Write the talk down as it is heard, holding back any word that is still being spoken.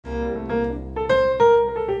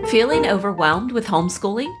Feeling overwhelmed with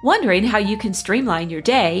homeschooling? Wondering how you can streamline your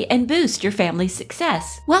day and boost your family's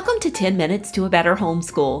success? Welcome to 10 Minutes to a Better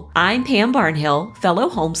Homeschool. I'm Pam Barnhill, fellow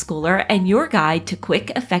homeschooler and your guide to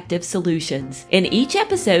quick, effective solutions. In each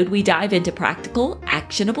episode, we dive into practical,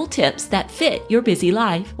 actionable tips that fit your busy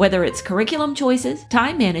life. Whether it's curriculum choices,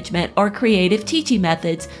 time management, or creative teaching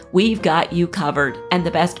methods, we've got you covered. And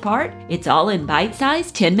the best part? It's all in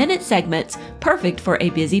bite-sized 10-minute segments, perfect for a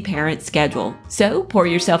busy parent schedule. So pour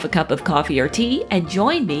yourself a cup of coffee or tea and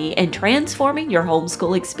join me in transforming your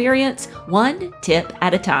homeschool experience one tip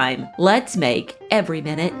at a time. Let's make every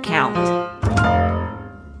minute count.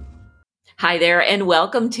 Hi there, and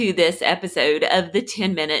welcome to this episode of the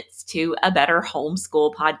 10 Minutes to a Better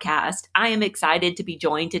Homeschool podcast. I am excited to be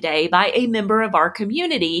joined today by a member of our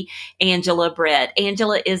community, Angela Britt.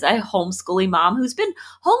 Angela is a homeschooling mom who's been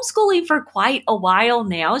homeschooling for quite a while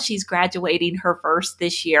now. She's graduating her first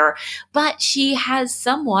this year, but she has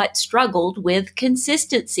somewhat struggled with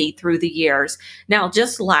consistency through the years. Now,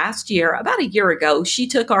 just last year, about a year ago, she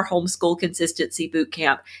took our homeschool consistency boot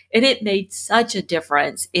camp, and it made such a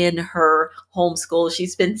difference in her homeschool.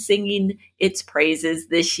 She's been singing its praises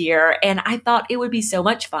this year, and I thought it would be so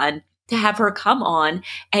much fun to have her come on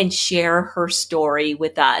and share her story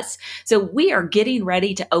with us. So we are getting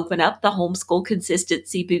ready to open up the Homeschool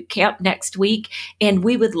Consistency Bootcamp next week, and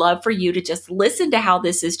we would love for you to just listen to how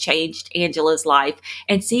this has changed Angela's life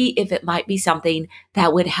and see if it might be something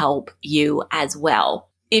that would help you as well.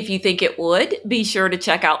 If you think it would, be sure to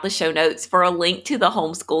check out the show notes for a link to the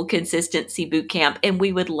Homeschool Consistency Bootcamp, and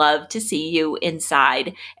we would love to see you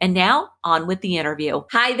inside. And now, on with the interview.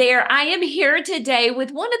 Hi there. I am here today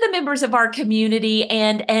with one of the members of our community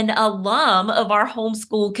and an alum of our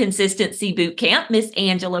Homeschool Consistency Bootcamp, Miss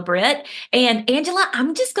Angela Britt. And Angela,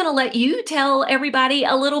 I'm just going to let you tell everybody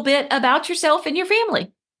a little bit about yourself and your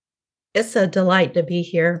family. It's a delight to be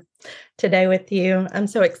here today with you. I'm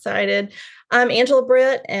so excited. I'm Angela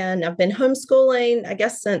Britt, and I've been homeschooling, I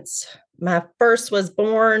guess, since my first was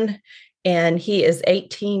born, and he is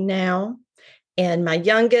 18 now, and my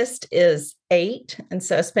youngest is 8. And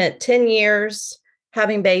so I spent 10 years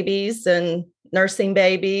having babies and nursing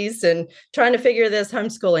babies and trying to figure this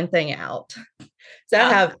homeschooling thing out. So I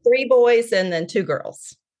have 3 boys and then 2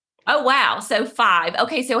 girls. Oh, wow. So 5.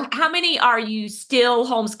 Okay. So how many are you still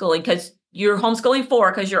homeschooling? Because you're homeschooling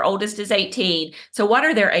 4 because your oldest is 18. So what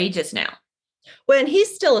are their ages now? Well,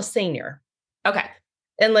 he's still a senior. Okay.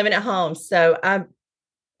 And living at home. So I'm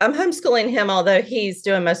homeschooling him, although he's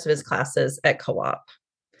doing most of his classes at co-op.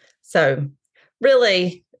 So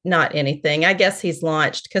really not anything. I guess he's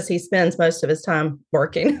launched because he spends most of his time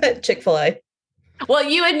working at Chick-fil-A. Well,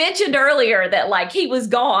 you had mentioned earlier that like he was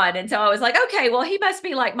gone. And so I was like, okay, well, he must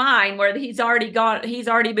be like mine where he's already gone. He's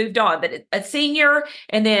already moved on, but a senior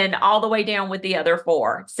and then all the way down with the other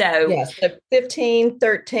 4. So yes, the 15,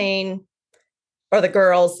 13 are the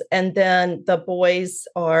girls. And then the boys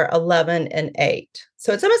are 11 and 8.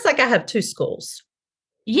 So it's almost like I have 2 schools.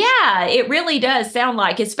 Yeah, it really does sound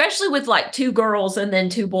like, especially with like 2 girls and then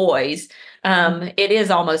 2 boys. It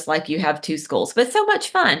is almost like you have 2 schools, but so much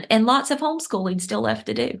fun and lots of homeschooling still left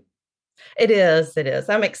to do. It is. It is.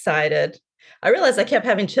 I'm excited. I realized I kept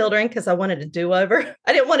having children because I wanted a do-over.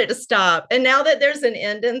 I didn't want it to stop. And now that there's an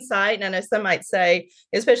end in sight, and I know some might say,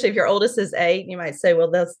 especially if your oldest is 8, you might say,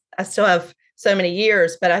 well, I still have so many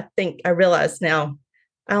years, but I think I realize now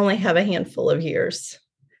I only have a handful of years.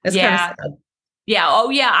 It's kind of sad. Yeah. Oh,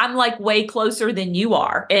 yeah. I'm like way closer than you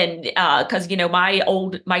are. And because,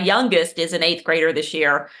 my youngest is an 8th grader this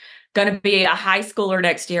year, going to be a high schooler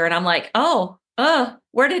next year. And I'm like,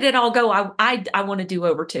 where did it all go? I want to do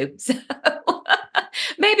over too. So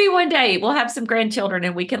maybe one day we'll have some grandchildren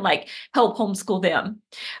and we can like help homeschool them.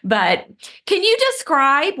 But can you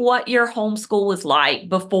describe what your homeschool was like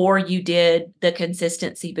before you did the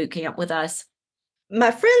consistency bootcamp with us?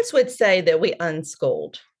 My friends would say that we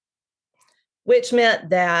unschooled, which meant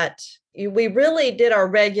that we really did our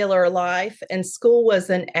regular life and school was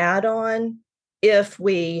an add-on if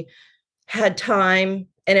we had time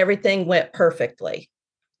and everything went perfectly.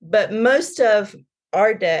 But most of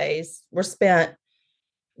our days were spent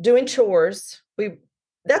doing chores.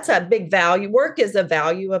 That's a big value. Work is a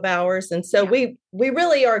value of ours. And so we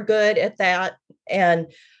really are good at that. And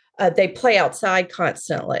they play outside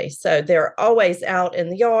constantly. So they're always out in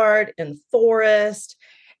the yard, in the forest.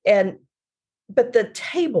 But the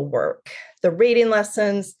table work, the reading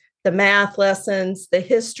lessons, the math lessons, the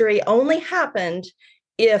history only happened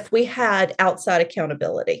if we had outside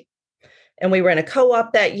accountability. And we were in a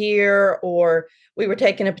co-op that year, or we were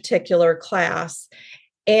taking a particular class.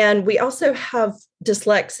 And we also have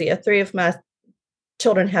dyslexia. 3 of my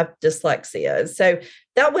children have dyslexia. So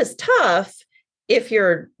that was tough if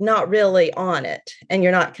you're not really on it and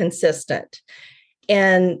you're not consistent.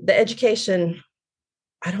 And the education,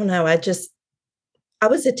 I don't know, I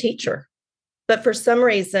was a teacher, but for some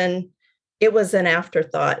reason it was an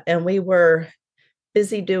afterthought and we were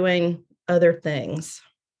busy doing other things.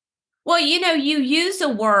 Well, you use a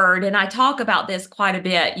word, and I talk about this quite a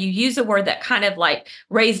bit. You use a word that kind of like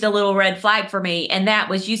raised a little red flag for me. And that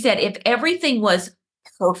was, you said, if everything was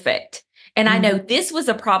perfect. And I know this was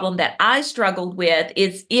a problem that I struggled with,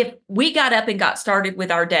 is if we got up and got started with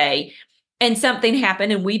our day and something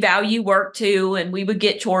happened, and we value work too, and we would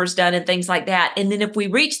get chores done and things like that. And then if we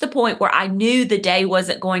reached the point where I knew the day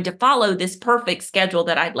wasn't going to follow this perfect schedule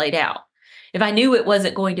that I'd laid out, if I knew it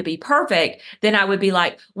wasn't going to be perfect, then I would be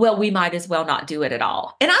like, well, we might as well not do it at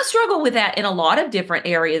all. And I struggle with that in a lot of different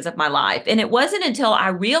areas of my life. And it wasn't until I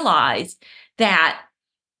realized that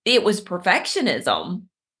it was perfectionism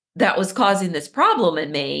that was causing this problem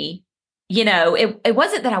in me. It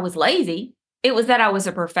wasn't that I was lazy. It was that I was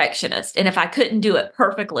a perfectionist. And if I couldn't do it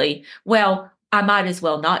perfectly, well, I might as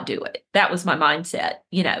well not do it. That was my mindset,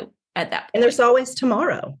 at that point. And there's always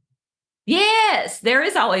tomorrow. Yes, there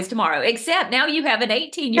is always tomorrow, except now you have an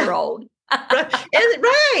 18-year-old.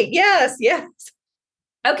 Right. Yes. Yes.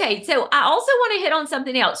 Okay, so I also want to hit on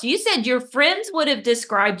something else. You said your friends would have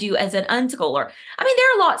described you as an unschooler. I mean,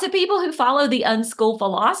 there are lots of people who follow the unschool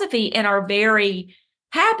philosophy and are very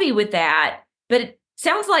happy with that, but it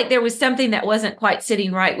sounds like there was something that wasn't quite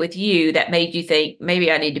sitting right with you that made you think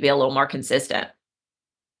maybe I need to be a little more consistent.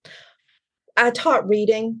 I taught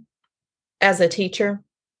reading as a teacher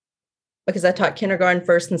because I taught kindergarten,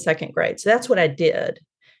 first and second grade. So that's what I did.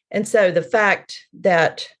 And so the fact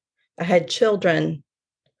that I had children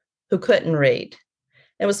who couldn't read,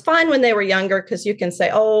 it was fine when they were younger because you can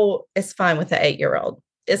say, oh, it's fine with an 8-year-old.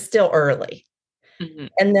 It's still early. Mm-hmm.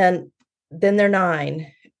 And then they're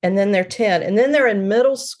 9, and then they're 10, and then they're in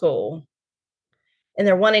middle school and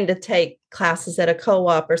they're wanting to take classes at a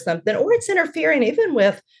co-op or something, or it's interfering even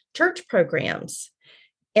with church programs.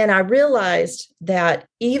 And I realized that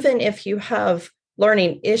even if you have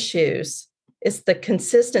learning issues, it's the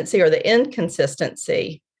consistency or the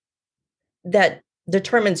inconsistency that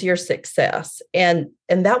determines your success. And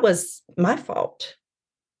that was my fault.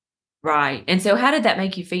 Right. And so how did that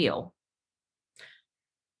make you feel?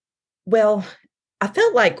 Well, I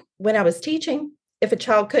felt like when I was teaching, if a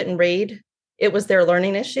child couldn't read, it was their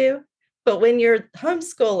learning issue. But when you're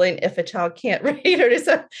homeschooling, if a child can't read,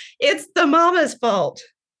 it's the mama's fault.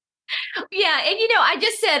 Yeah. And, I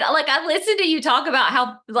just said, like, I listened to you talk about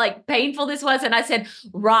how, like, painful this was. And I said,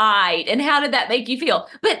 right. And how did that make you feel?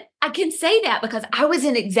 But I can say that because I was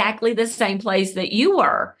in exactly the same place that you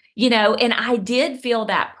were, and I did feel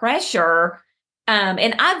that pressure.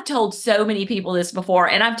 And I've told so many people this before,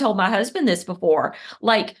 and I've told my husband this before,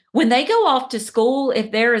 like, when they go off to school,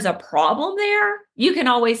 if there is a problem there, you can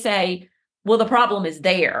always say, well, the problem is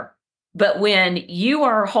there. But when you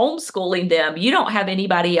are homeschooling them, you don't have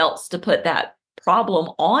anybody else to put that problem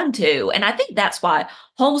onto. And I think that's why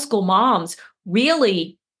homeschool moms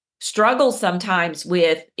really struggle sometimes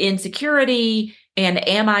with insecurity and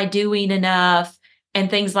am I doing enough and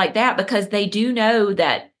things like that, because they do know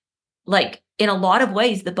that, like, in a lot of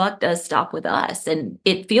ways, the buck does stop with us. And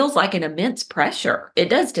it feels like an immense pressure. It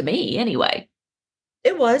does to me anyway.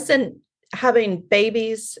 It was. And having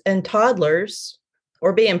babies and toddlers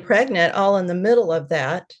or being pregnant all in the middle of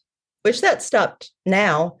that, which that stopped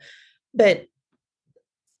now. But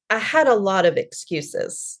I had a lot of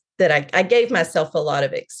excuses that I gave myself a lot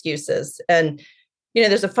of excuses. And,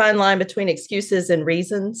 there's a fine line between excuses and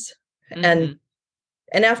reasons. Mm-hmm.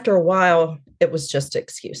 And after a while, it was just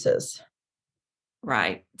excuses.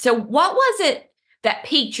 Right. So what was it that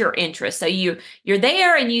piqued your interest? So you're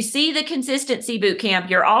there and you see the consistency boot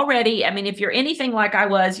camp. You're already, I mean, if you're anything like I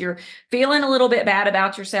was, you're feeling a little bit bad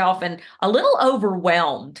about yourself and a little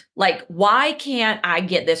overwhelmed. Like, why can't I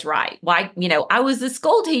get this right? Why, I was a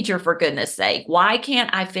school teacher, for goodness sake. Why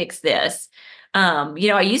can't I fix this?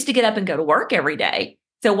 I used to get up and go to work every day.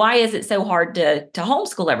 So why is it so hard to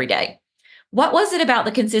homeschool every day? What was it about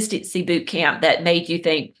the consistency boot camp that made you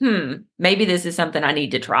think, maybe this is something I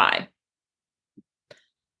need to try?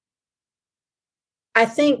 I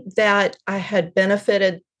think that I had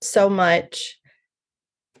benefited so much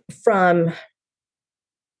from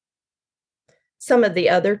some of the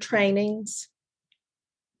other trainings,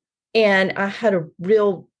 and I had a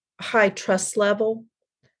real high trust level.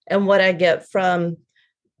 And what I get from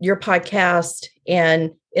your podcast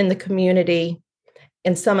and in the community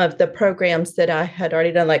and some of the programs that I had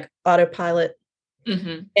already done, like autopilot,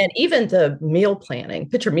 and even the meal planning,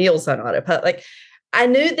 put your meals on autopilot. Like, I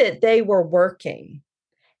knew that they were working.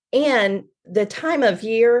 And the time of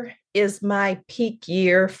year is my peak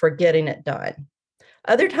year for getting it done.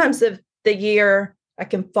 Other times of the year, I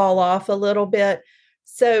can fall off a little bit.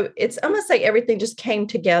 So it's almost like everything just came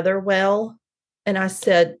together well. And I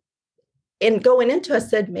said, and going into, I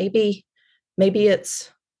said, maybe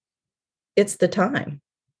it's the time.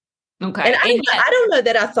 And Okay. And yet, I don't know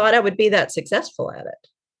that I thought I would be that successful at it.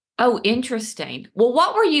 oh, interesting. Well,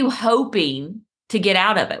 what were you hoping to get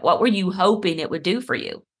out of it? What were you hoping it would do for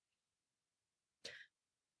you?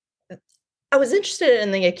 I was interested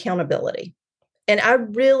in the accountability. And I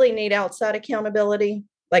really need outside accountability,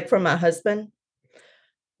 like from my husband.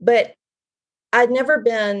 But I'd never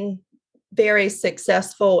been very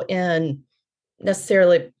successful in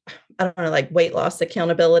necessarily, I don't know, like weight loss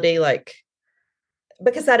accountability, like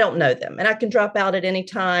because I don't know them and I can drop out at any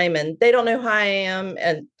time and they don't know who I am.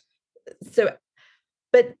 And so,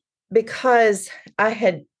 but because I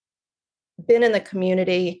had been in the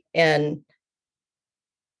community and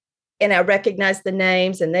I recognized the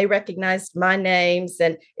names and they recognized my names.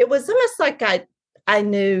 And it was almost like I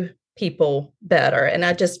knew people better. And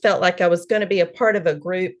I just felt like I was going to be a part of a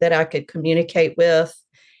group that I could communicate with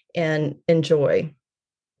and enjoy.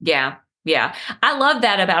 Yeah. Yeah. I love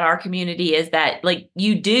that about our community is that like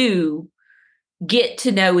you do get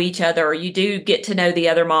to know each other, or you do get to know the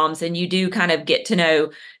other moms, and you do kind of get to know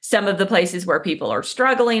some of the places where people are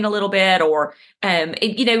struggling a little bit, or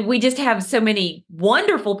we just have so many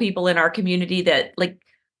wonderful people in our community that like,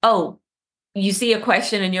 oh, you see a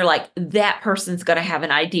question and you're like, that person's going to have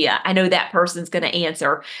an idea. I know that person's going to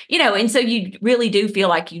answer, and so you really do feel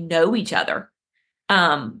like you know each other.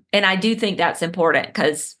 And I do think that's important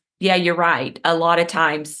because, yeah, you're right. A lot of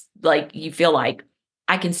times, like you feel like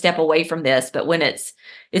I can step away from this, but when it's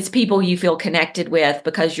people you feel connected with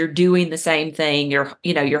because you're doing the same thing, you're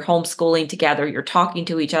homeschooling together, you're talking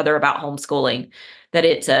to each other about homeschooling, that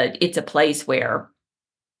it's a place where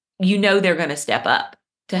they're going to step up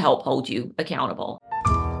to help hold you accountable.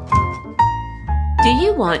 Do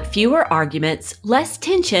you want fewer arguments, less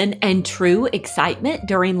tension, and true excitement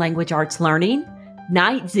during language arts learning?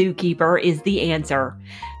 Night Zookeeper is the answer.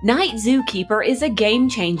 Night Zookeeper is a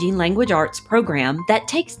game-changing language arts program that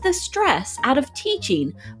takes the stress out of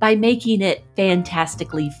teaching by making it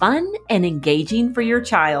fantastically fun and engaging for your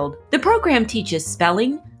child. The program teaches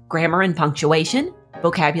spelling, grammar and punctuation,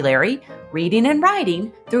 vocabulary, reading and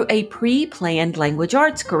writing through a pre-planned language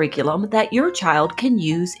arts curriculum that your child can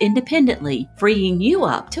use independently, freeing you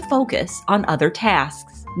up to focus on other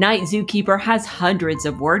tasks. Night Zookeeper has hundreds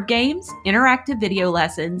of word games, interactive video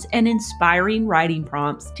lessons, and inspiring writing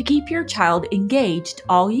prompts to keep your child engaged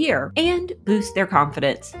all year and boost their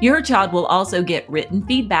confidence. Your child will also get written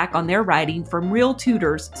feedback on their writing from real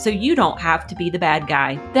tutors, so you don't have to be the bad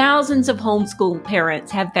guy. Thousands of homeschool parents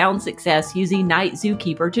have found success using Night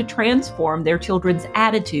Zookeeper to transform their children's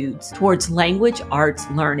attitudes towards language arts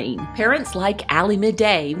learning. Parents like Allie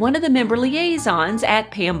Midday, one of the member liaisons at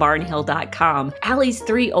PamBarnhill.com. Allie's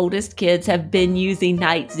 3 oldest kids have been using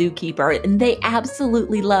Night Zookeeper, and they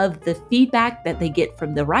absolutely love the feedback that they get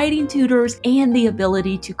from the writing tutors and the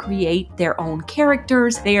ability to create their own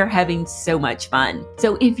characters. They are having so much fun.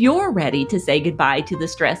 So if you're ready to say goodbye to the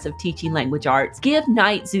stress of teaching language arts, give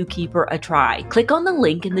Night Zookeeper a try. Click on the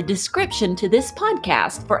link in the description to this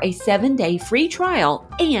podcast for a 7-day free trial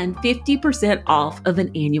and 50% off of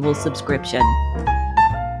an annual subscription.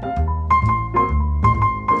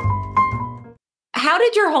 How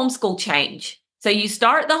did your homeschool change? So you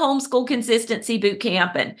start the homeschool consistency boot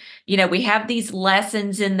camp and, we have these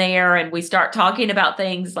lessons in there and we start talking about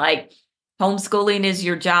things like homeschooling is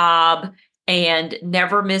your job and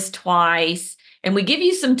never miss twice. And we give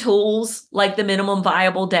you some tools like the minimum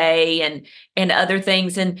viable day and other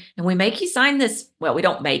things. And we make you sign this. Well, we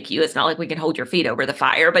don't make you. It's not like we can hold your feet over the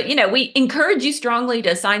fire. But, we encourage you strongly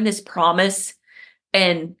to sign this promise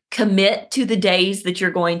and commit to the days that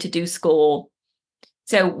you're going to do school.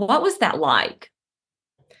 So what was that like?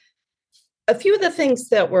 A few of the things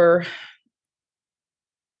that were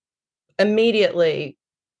immediately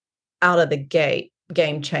out of the gate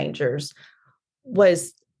game changers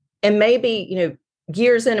was, and maybe,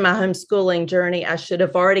 years into my homeschooling journey, I should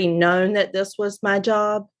have already known that this was my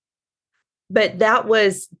job. But that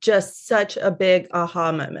was just such a big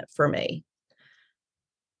aha moment for me.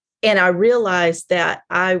 And I realized that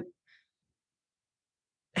I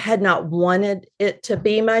had not wanted it to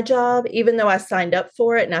be my job, even though I signed up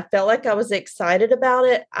for it and I felt like I was excited about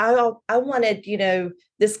it. I wanted,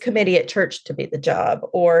 this committee at church to be the job,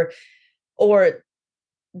 or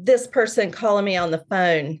this person calling me on the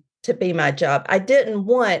phone to be my job. I didn't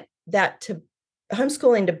want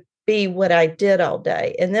homeschooling to be what I did all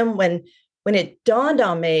day. And then when it dawned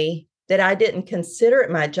on me that I didn't consider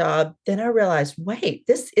it my job, then I realized, wait,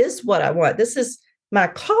 this is what I want. This is my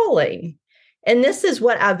calling. And this is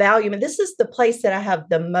what I value. And this is the place that I have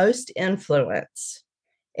the most influence.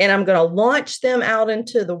 And I'm going to launch them out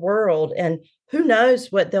into the world. And who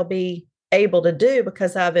knows what they'll be able to do,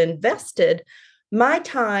 because I've invested my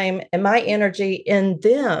time and my energy in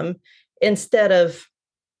them instead of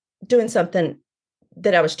doing something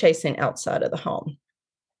that I was chasing outside of the home.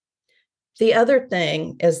 The other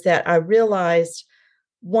thing is that I realized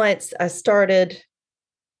once I started,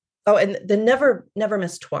 and the never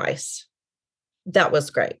miss twice. That was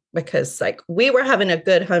great, because like we were having a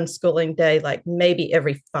good homeschooling day, like maybe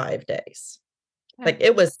every 5 days. Like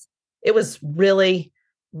it was really,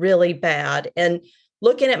 really bad. And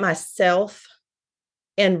looking at myself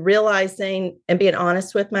and realizing and being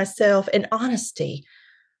honest with myself, and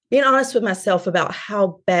being honest with myself about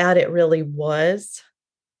how bad it really was.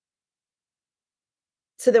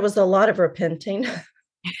 So there was a lot of repenting,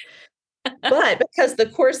 but because the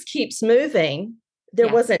course keeps moving, there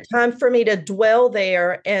wasn't time for me to dwell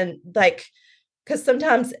there. And like, because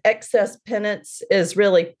sometimes excess penance is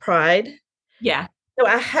really pride. Yeah. So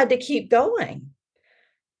I had to keep going.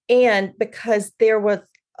 And because there was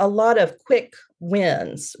a lot of quick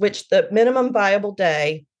wins, which the minimum viable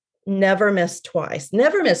day, never miss twice,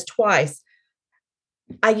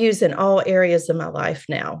 I use in all areas of my life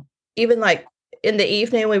now. Even like in the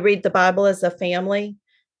evening, we read the Bible as a family.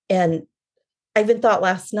 And I even thought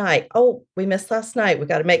last night, oh, we missed last night. We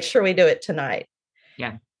got to make sure we do it tonight.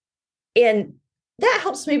 Yeah. And that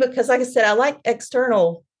helps me because, like I said, I like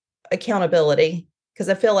external accountability because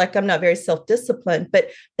I feel like I'm not very self-disciplined, but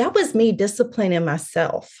that was me disciplining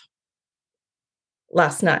myself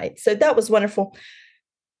last night. So that was wonderful.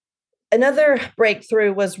 Another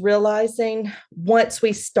breakthrough was realizing once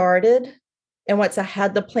we started and once I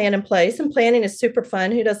had the plan in place, and planning is super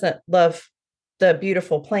fun. Who doesn't love the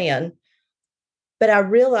beautiful plan? But I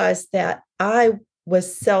realized that I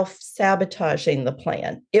was self-sabotaging the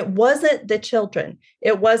plan. It wasn't the children.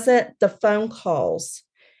 It wasn't the phone calls.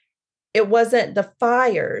 It wasn't the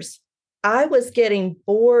fires. I was getting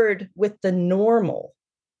bored with the normal,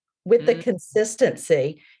 with the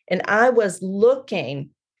consistency, and I was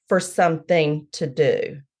looking for something to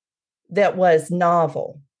do that was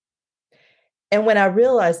novel. And when I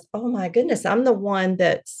realized, oh my goodness, I'm the one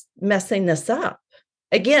that's messing this up.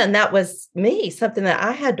 Again, that was me, something that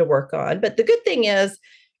I had to work on. But the good thing is,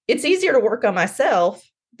 it's easier to work on myself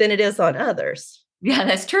than it is on others. Yeah,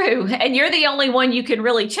 that's true. And you're the only one you can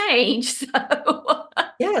really change. So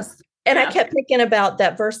yes. And I kept thinking about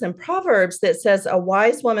that verse in Proverbs that says, a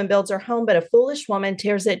wise woman builds her home, but a foolish woman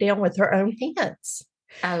tears it down with her own hands.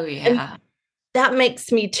 Oh, yeah. And that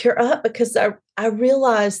makes me tear up because I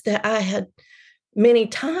realized that I had many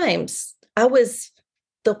times, I was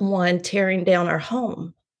the one tearing down our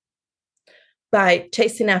home by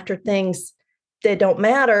chasing after things that don't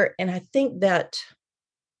matter. And I think that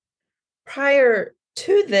prior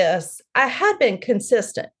to this, I had been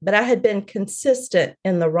consistent, but I had been consistent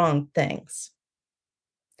in the wrong things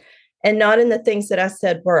and not in the things that I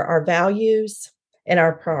said were our values and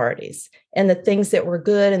our priorities and the things that were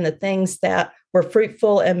good and the things that were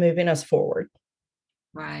fruitful and moving us forward.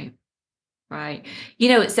 Right. Right. You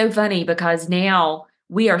know, it's so funny because now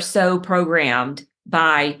we are so programmed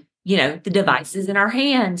by, the devices in our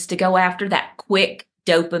hands to go after that quick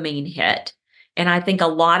dopamine hit. And I think a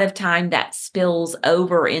lot of time that spills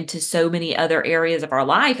over into so many other areas of our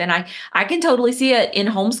life. And I can totally see it in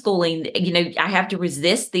homeschooling. I have to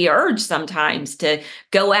resist the urge sometimes to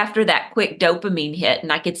go after that quick dopamine hit.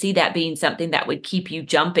 And I could see that being something that would keep you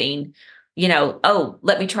jumping, oh,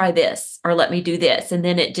 let me try this or let me do this. And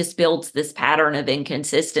then it just builds this pattern of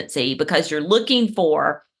inconsistency because you're looking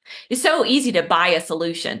for, it's so easy to buy a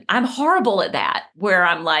solution. I'm horrible at that, where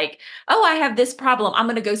I'm like, oh, I have this problem. I'm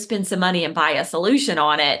going to go spend some money and buy a solution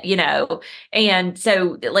on it, And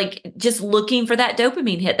so like just looking for that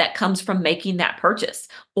dopamine hit that comes from making that purchase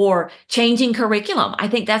or changing curriculum. I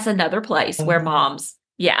think that's another place where moms,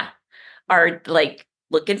 are like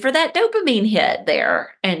looking for that dopamine hit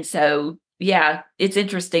there. And so, yeah, it's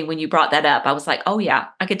interesting when you brought that up. I was like, oh yeah,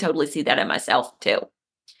 I could totally see that in myself too.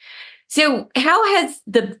 So how has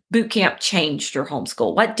the boot camp changed your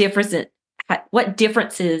homeschool? What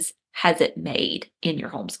differences has it made in your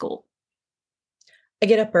homeschool? I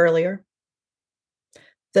get up earlier.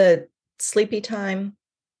 The sleepy time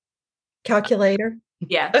calculator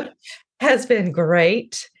has been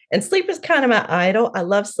great. And sleep is kind of my idol. I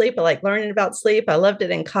love sleep. I like learning about sleep. I loved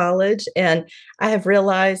it in college. And I have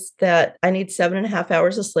realized that I need 7.5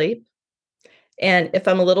 hours of sleep. And if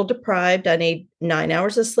I'm a little deprived, I need 9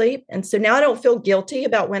 hours of sleep. And so now I don't feel guilty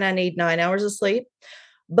about when I need 9 hours of sleep.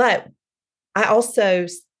 But I also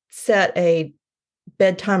set a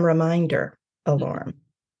bedtime reminder alarm.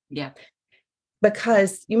 Yeah.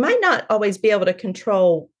 Because you might not always be able to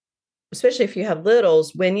control, especially if you have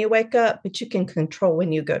littles, when you wake up, but you can control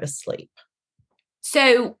when you go to sleep.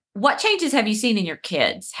 So, what changes have you seen in your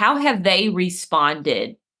kids? How have they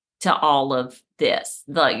responded to all of this?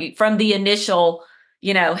 Like from the initial,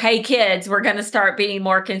 hey kids, we're going to start being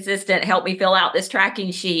more consistent. Help me fill out this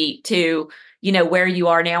tracking sheet to, where you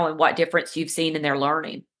are now and what difference you've seen in their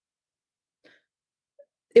learning.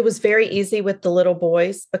 It was very easy with the little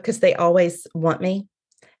boys because they always want me.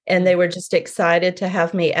 And they were just excited to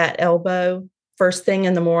have me at elbow first thing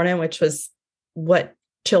in the morning, which was what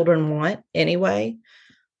children want anyway.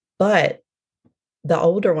 But the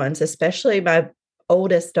older ones, especially my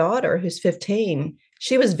oldest daughter, who's 15,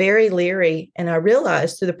 she was very leery. And I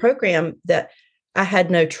realized through the program that I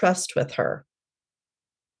had no trust with her.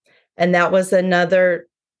 And that was another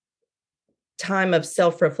time of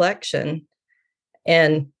self-reflection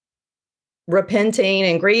and repenting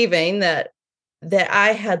and grieving that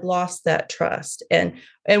I had lost that trust. And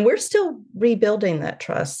we're still rebuilding that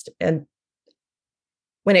trust. And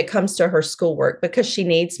when it comes to her schoolwork, because she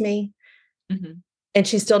needs me and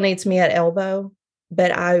she still needs me at elbow,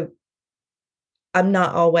 but I'm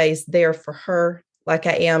not always there for her like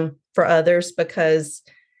I am for others, because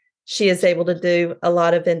she is able to do a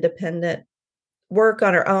lot of independent work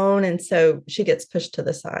on her own. And so she gets pushed to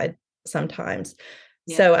the side sometimes.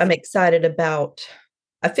 Yeah. So I'm excited about,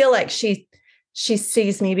 I feel like she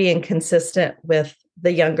sees me being consistent with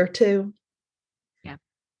the younger two. Yeah.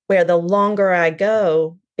 Where the longer I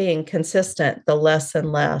go being consistent, the less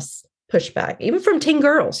and less pushback, even from teen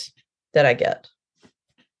girls, that I get.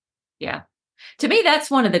 Yeah. To me, that's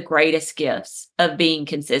one of the greatest gifts of being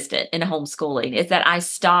consistent in homeschooling, is that I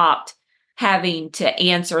stopped having to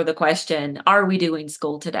answer the question, are we doing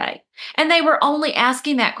school today? And they were only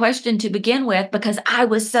asking that question to begin with because I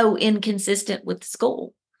was so inconsistent with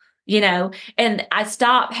school, and I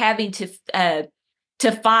stopped having to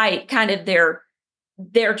fight kind of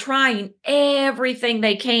they're trying everything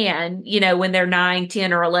they can, when they're 9,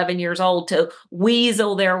 10, or 11 years old, to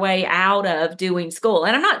weasel their way out of doing school.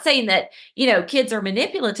 And I'm not saying that, kids are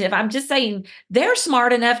manipulative. I'm just saying they're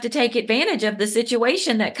smart enough to take advantage of the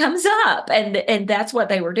situation that comes up. And that's what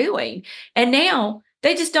they were doing. And now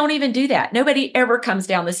they just don't even do that. Nobody ever comes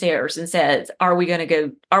down the stairs and says, are we going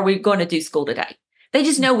to do school today? They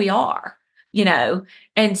just know we are,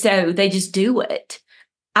 and so they just do it.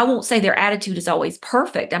 I won't say their attitude is always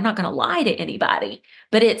perfect. I'm not going to lie to anybody,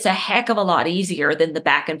 but it's a heck of a lot easier than the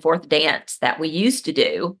back and forth dance that we used to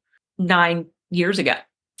do 9 years ago,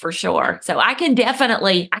 for sure. So I can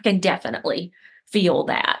definitely feel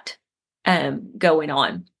that going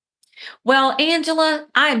on. Well, Angela,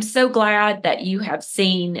 I'm so glad that you have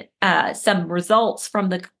seen some results from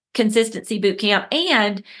the Consistency Bootcamp,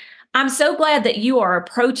 and I'm so glad that you are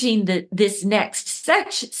approaching this next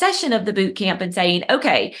session of the boot camp and saying,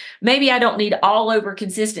 okay, maybe I don't need all over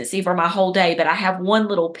consistency for my whole day, but I have one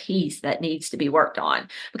little piece that needs to be worked on.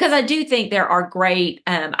 Because I do think there are great,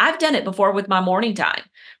 I've done it before with my morning time,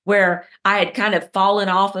 where I had kind of fallen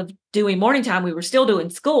off of doing morning time. We were still doing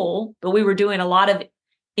school, but we were doing a lot of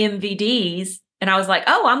MVDs. And I was like,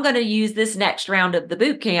 oh, I'm going to use this next round of the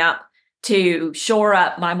boot camp to shore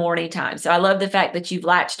up my morning time. So I love the fact that you've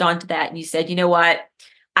latched onto that and you said, you know what,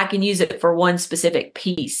 I can use it for one specific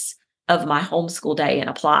piece of my homeschool day and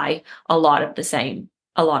apply a lot of the same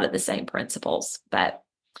principles. But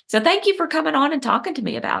so thank you for coming on and talking to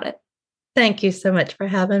me about it. Thank you so much for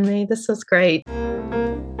having me. This was great.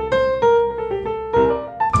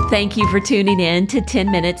 Thank you for tuning in to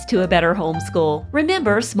 10 Minutes to a Better Homeschool.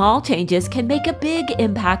 Remember, small changes can make a big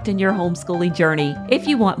impact in your homeschooling journey. If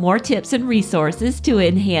you want more tips and resources to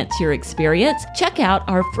enhance your experience, check out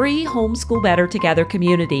our free Homeschool Better Together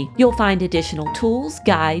community. You'll find additional tools,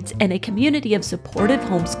 guides, and a community of supportive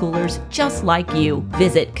homeschoolers just like you.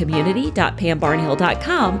 Visit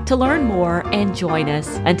community.pambarnhill.com to learn more and join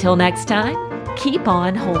us. Until next time, keep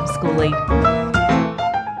on homeschooling.